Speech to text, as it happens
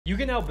You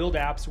can now build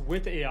apps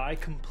with AI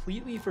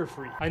completely for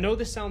free. I know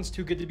this sounds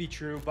too good to be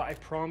true, but I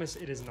promise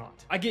it is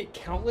not. I get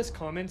countless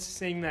comments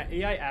saying that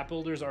AI app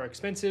builders are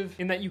expensive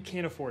and that you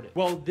can't afford it.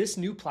 Well, this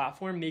new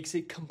platform makes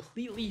it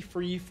completely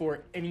free for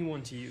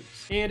anyone to use.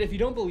 And if you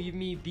don't believe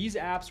me, these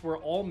apps were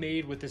all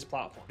made with this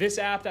platform. This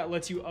app that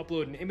lets you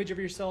upload an image of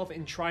yourself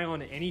and try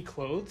on any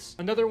clothes.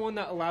 Another one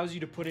that allows you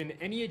to put in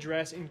any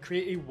address and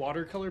create a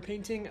watercolor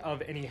painting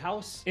of any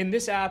house. And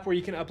this app where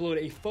you can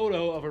upload a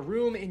photo of a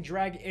room and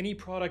drag any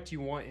product you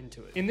want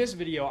into it. In this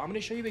video, I'm going to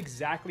show you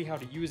exactly how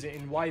to use it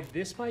and why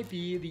this might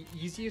be the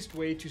easiest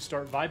way to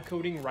start vibe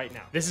coding right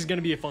now. This is going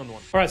to be a fun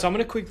one. All right, so I'm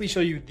going to quickly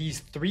show you these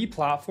 3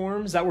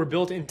 platforms that were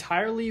built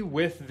entirely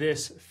with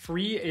this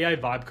free AI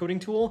vibe coding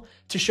tool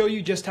to show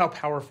you just how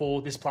powerful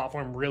this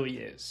platform really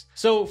is.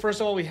 So first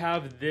of all, we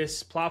have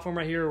this platform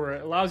right here where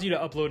it allows you to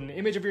upload an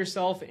image of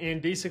yourself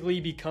and basically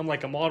become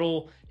like a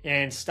model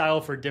and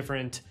style for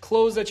different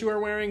clothes that you are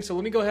wearing. So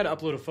let me go ahead and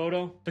upload a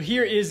photo. So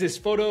here is this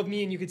photo of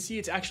me, and you can see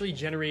it's actually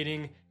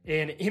generating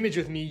an image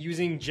with me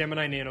using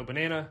Gemini Nano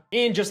Banana.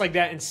 And just like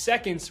that, in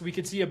seconds, we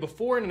could see a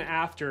before and an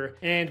after,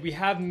 and we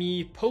have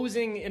me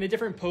posing in a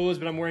different pose,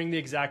 but I'm wearing the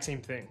exact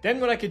same thing. Then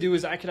what I could do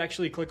is I could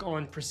actually click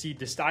on proceed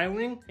to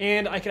styling,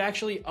 and I could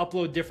actually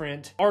upload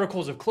different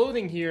articles of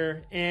clothing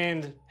here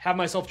and have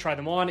myself try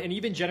them on and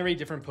even generate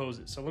different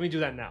poses. So let me do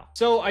that now.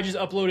 So I just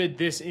uploaded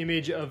this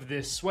image of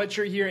this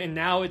sweatshirt here, and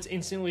now it's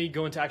instantly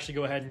going to actually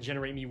go ahead and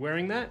generate me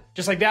wearing that.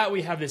 Just like that,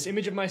 we have this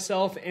image of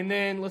myself, and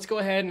then let's go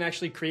ahead and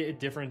actually create a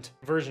different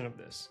version of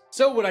this.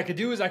 So what I could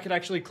do is I could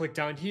actually click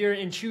down here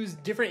and choose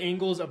different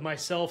angles of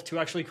myself to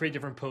actually create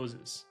different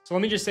poses. So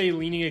let me just say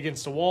leaning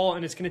against a wall,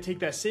 and it's going to take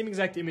that same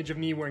exact image of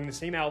me wearing the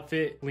same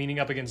outfit leaning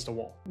up against a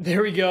wall.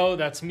 There we go.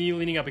 That's me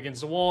leaning up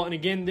against a wall. And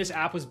again, this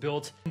app was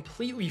built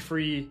completely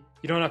free.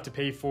 You don't have to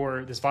pay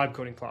for this vibe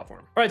coding platform.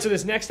 All right, so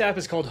this next app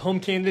is called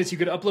Home Canvas. You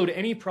could upload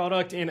any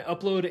product and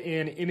upload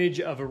an image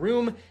of a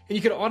room, and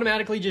you could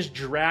automatically just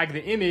drag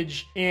the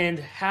image and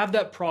have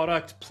that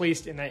product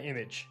placed in that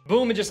image.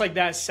 Boom, and just like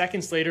that,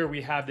 seconds later,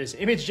 we have this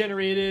image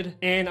generated,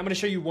 and I'm gonna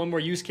show you one more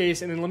use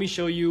case, and then let me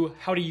show you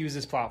how to use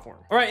this platform.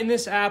 All right, in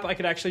this app, I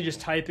could actually just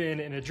type in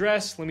an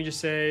address. Let me just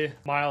say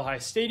Mile High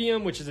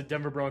Stadium, which is a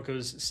Denver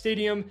Broncos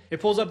stadium.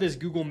 It pulls up this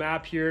Google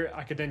map here.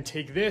 I could then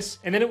take this,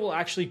 and then it will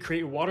actually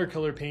create a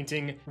watercolor painting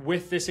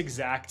with this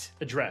exact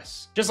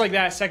address. Just like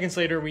that, seconds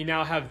later, we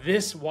now have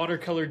this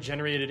watercolor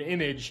generated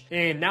image.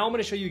 And now I'm going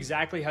to show you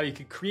exactly how you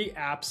could create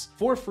apps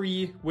for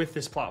free with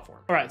this platform.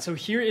 All right, so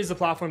here is the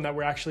platform that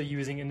we're actually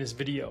using in this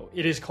video.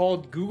 It is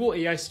called Google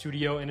AI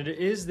Studio, and it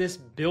is this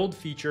build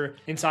feature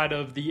inside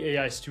of the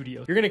AI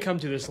Studio. You're going to come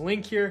to this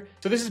link here.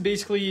 So this is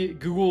basically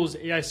Google's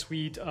AI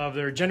suite of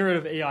their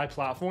generative AI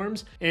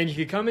platforms. And you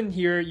could come in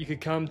here, you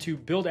could come to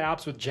build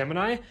apps with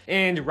Gemini.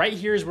 And right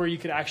here is where you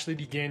could actually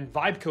begin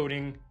vibe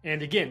coding.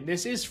 And again,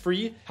 this is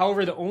free.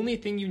 However, the only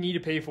thing you need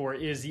to pay for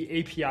is the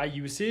API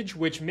usage,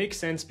 which makes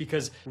sense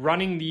because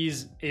running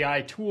these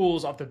AI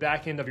tools off the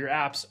back end of your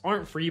apps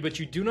aren't free, but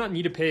you do not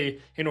need to pay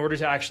in order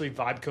to actually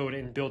vibe code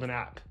and build an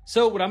app.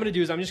 So what I'm going to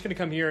do is I'm just going to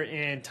come here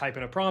and type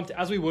in a prompt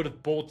as we would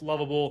with Bolt,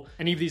 Lovable,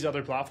 any of these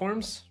other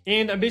platforms.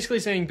 And I'm basically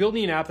saying, build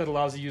me an app that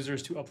allows the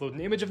users to upload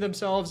an image of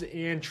themselves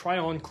and try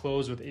on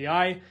clothes with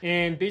AI.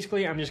 And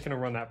basically, I'm just going to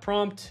run that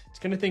prompt. It's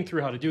going to think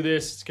through how to do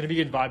this. It's going to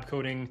begin vibe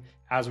coding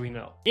as we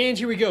know. And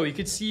here we go. You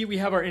could see we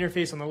have our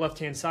interface on the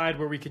left-hand side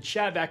where we could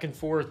chat back and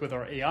forth with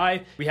our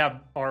AI. We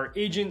have our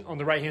agent on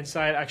the right-hand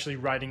side actually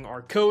writing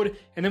our code.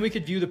 And then we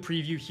could view the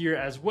preview here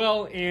as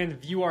well and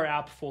view our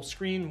app full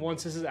screen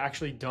once this is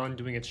actually done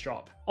doing its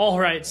job. All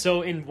right,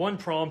 so in one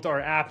prompt, our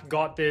app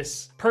got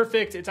this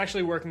perfect. It's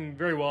actually working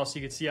very well. So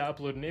you can see I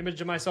uploaded an image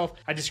of myself.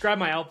 I described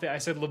my outfit. I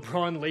said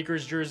LeBron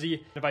Lakers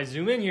jersey. If I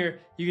zoom in here,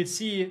 you can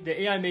see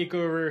the AI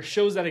makeover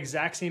shows that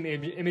exact same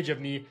image of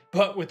me,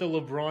 but with the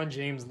LeBron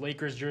James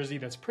Lakers jersey.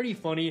 That's pretty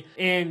funny.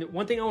 And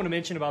one thing I want to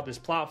mention about this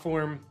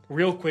platform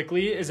real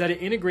quickly is that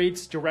it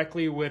integrates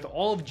directly with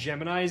all of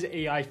Gemini's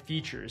AI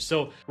features.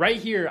 So right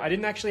here, I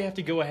didn't actually have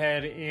to go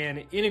ahead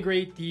and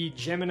integrate the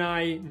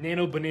Gemini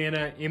Nano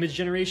Banana image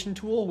generation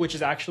tool, which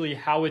is actually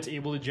how it's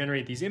able to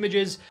generate these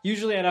images.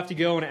 Usually I'd have to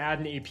go and add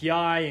an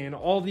API and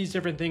all these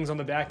different things on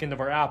the back end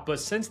of our app. But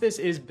since this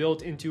is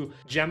built into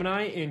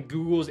Gemini and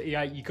Google's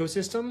AI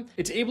ecosystem,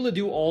 it's able to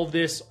do all of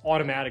this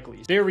automatically.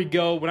 There we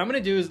go. What I'm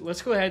going to do is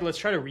let's go ahead. Let's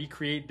try to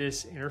recreate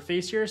this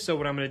interface here. So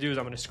what I'm going to do is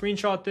I'm going to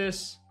screenshot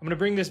this. I'm going to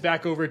bring this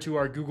back over to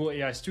our Google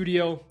AI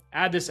Studio,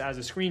 add this as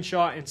a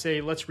screenshot and say,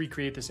 let's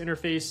recreate this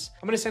interface.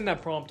 I'm going to send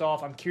that prompt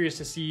off. I'm curious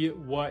to see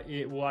what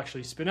it will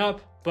actually spin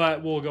up,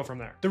 but we'll go from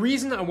there. The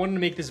reason I wanted to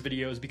make this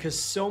video is because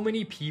so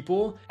many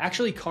people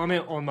actually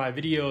comment on my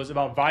videos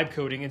about vibe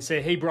coding and say,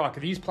 hey, Brock,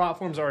 these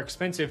platforms are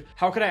expensive.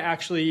 How could I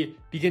actually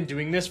begin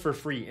doing this for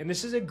free? And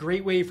this is a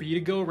great way for you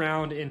to go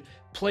around and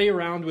play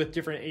around with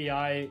different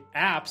AI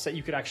apps that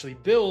you could actually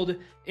build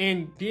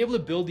and be able to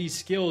build these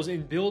skills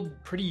and build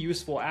pretty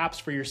useful apps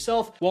for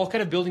yourself while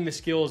kind of building the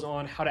skills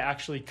on how to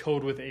actually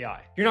code with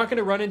AI. You're not going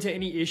to run into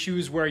any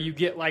issues where you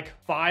get like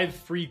 5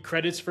 free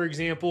credits, for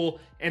example,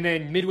 and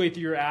then midway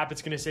through your app,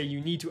 it's going to say you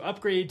need to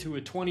upgrade to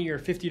a $20 or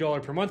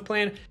 $50 per month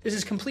plan. This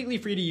is completely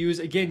free to use.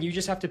 Again, you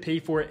just have to pay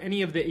for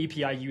any of the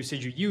API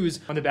usage you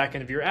use on the back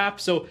end of your app.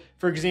 So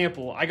for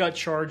example, I got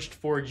charged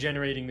for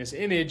generating this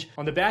image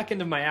on the back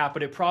end of my app,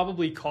 but it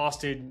probably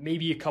costed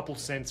maybe a couple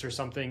cents or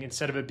something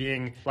instead of it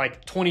being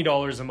like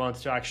 $20 a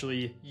month to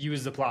actually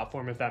use the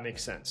platform, if that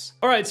makes sense.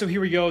 All right, so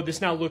here we go.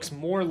 This now looks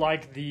more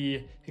like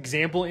the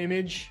example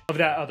image of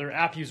that other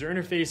app user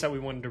interface that we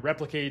wanted to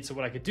replicate. So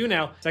what I could do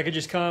now is I could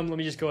just come, let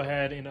me just go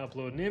ahead and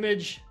upload an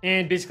image.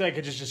 And basically I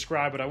could just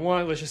describe what I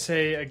want. Let's just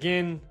say,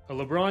 again, a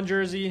LeBron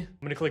jersey. I'm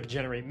gonna click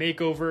generate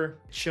makeover,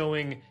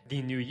 showing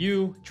the new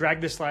you.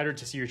 Drag the slider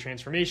to see your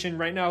transformation.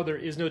 Right now there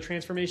is no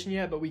transformation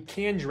yet, but we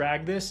can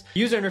drag this.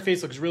 User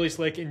interface looks really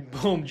slick, and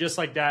boom, just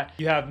like that,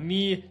 you have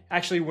me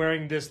actually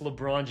wearing this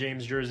LeBron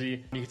James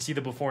jersey. You can see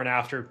the before and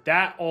after.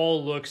 That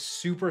all looks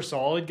super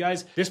solid,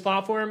 guys. This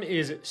platform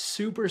is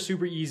super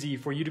easy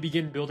for you to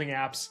begin building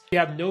apps. You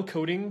have no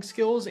coding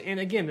skills, and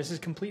again, this is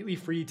completely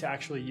free to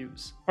actually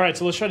use. All right,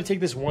 so let's try to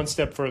take this one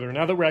step further.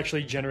 Now that we're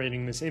actually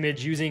generating this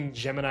image using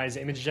Gemini's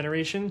image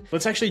generation,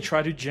 let's actually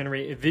try to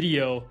generate a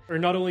video. Or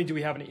not only do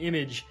we have an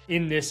image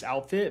in this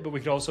outfit, but we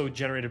could also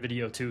generate a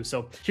video too.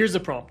 So here's the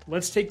prompt.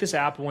 Let's take this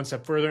app one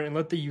step further and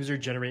let the user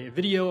generate a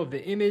video of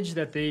the image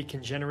that they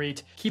can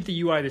generate. Keep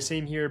the UI the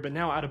same here, but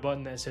now add a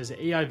button that says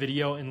AI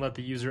video and let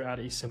the user add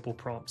a simple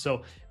prompt.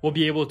 So we'll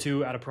be able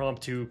to add a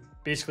prompt to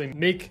basically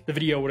make the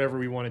video whatever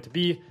we want it to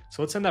be.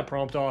 So let's send that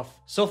prompt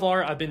off. So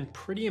far, I've been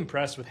pretty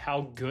impressed with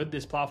how good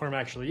this platform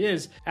actually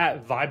is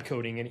at vibe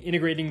coding and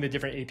integrating the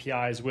different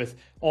APIs with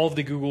all of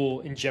the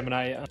Google and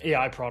Gemini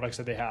AI products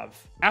that they have.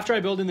 After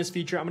I build in this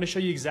feature, I'm going to show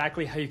you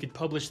exactly how you could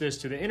publish this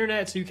to the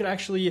internet so you could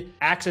actually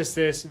access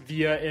this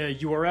via a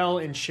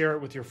URL and share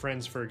it with your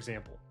friends, for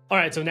example. All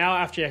right, so now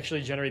after you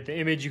actually generate the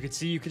image, you could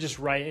see you could just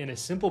write in a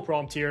simple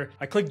prompt here.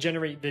 I click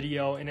generate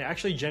video and it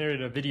actually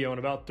generated a video in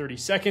about 30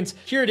 seconds.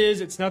 Here it is.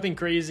 It's nothing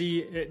crazy.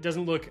 It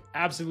doesn't look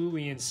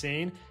absolutely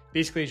insane.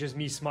 Basically, it's just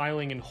me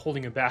smiling and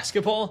holding a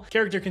basketball.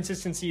 Character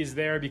consistency is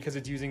there because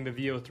it's using the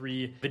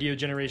VO3 video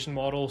generation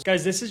model.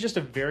 Guys, this is just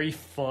a very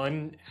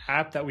fun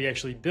app that we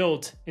actually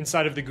built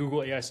inside of the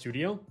Google AI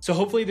Studio. So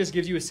hopefully this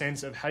gives you a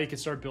sense of how you could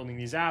start building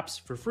these apps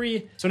for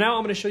free. So now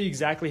I'm going to show you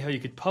exactly how you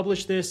could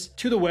publish this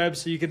to the web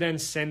so you could then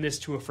send this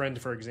to a friend,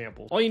 for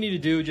example. All you need to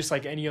do, just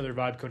like any other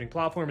vibe coding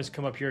platform, is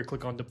come up here,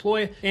 click on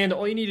deploy. And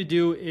all you need to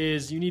do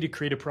is you need to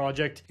create a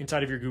project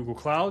inside of your Google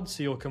Cloud.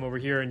 So you'll come over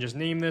here and just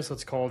name this.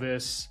 Let's call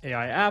this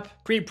AI app.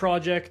 Create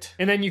project,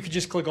 and then you could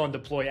just click on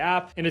deploy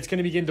app, and it's going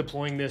to begin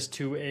deploying this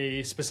to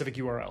a specific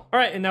URL. All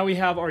right, and now we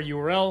have our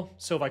URL.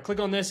 So if I click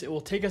on this, it will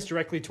take us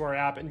directly to our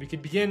app, and we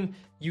could begin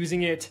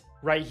using it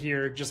right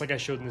here, just like I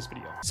showed in this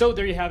video. So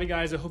there you have it,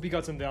 guys. I hope you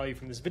got some value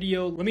from this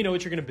video. Let me know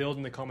what you're going to build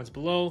in the comments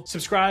below.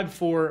 Subscribe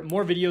for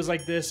more videos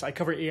like this. I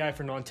cover AI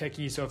for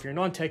non-techie, so if you're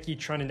non-techie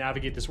trying to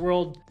navigate this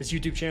world, this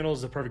YouTube channel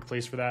is the perfect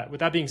place for that.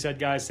 With that being said,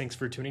 guys, thanks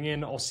for tuning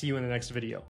in. I'll see you in the next video.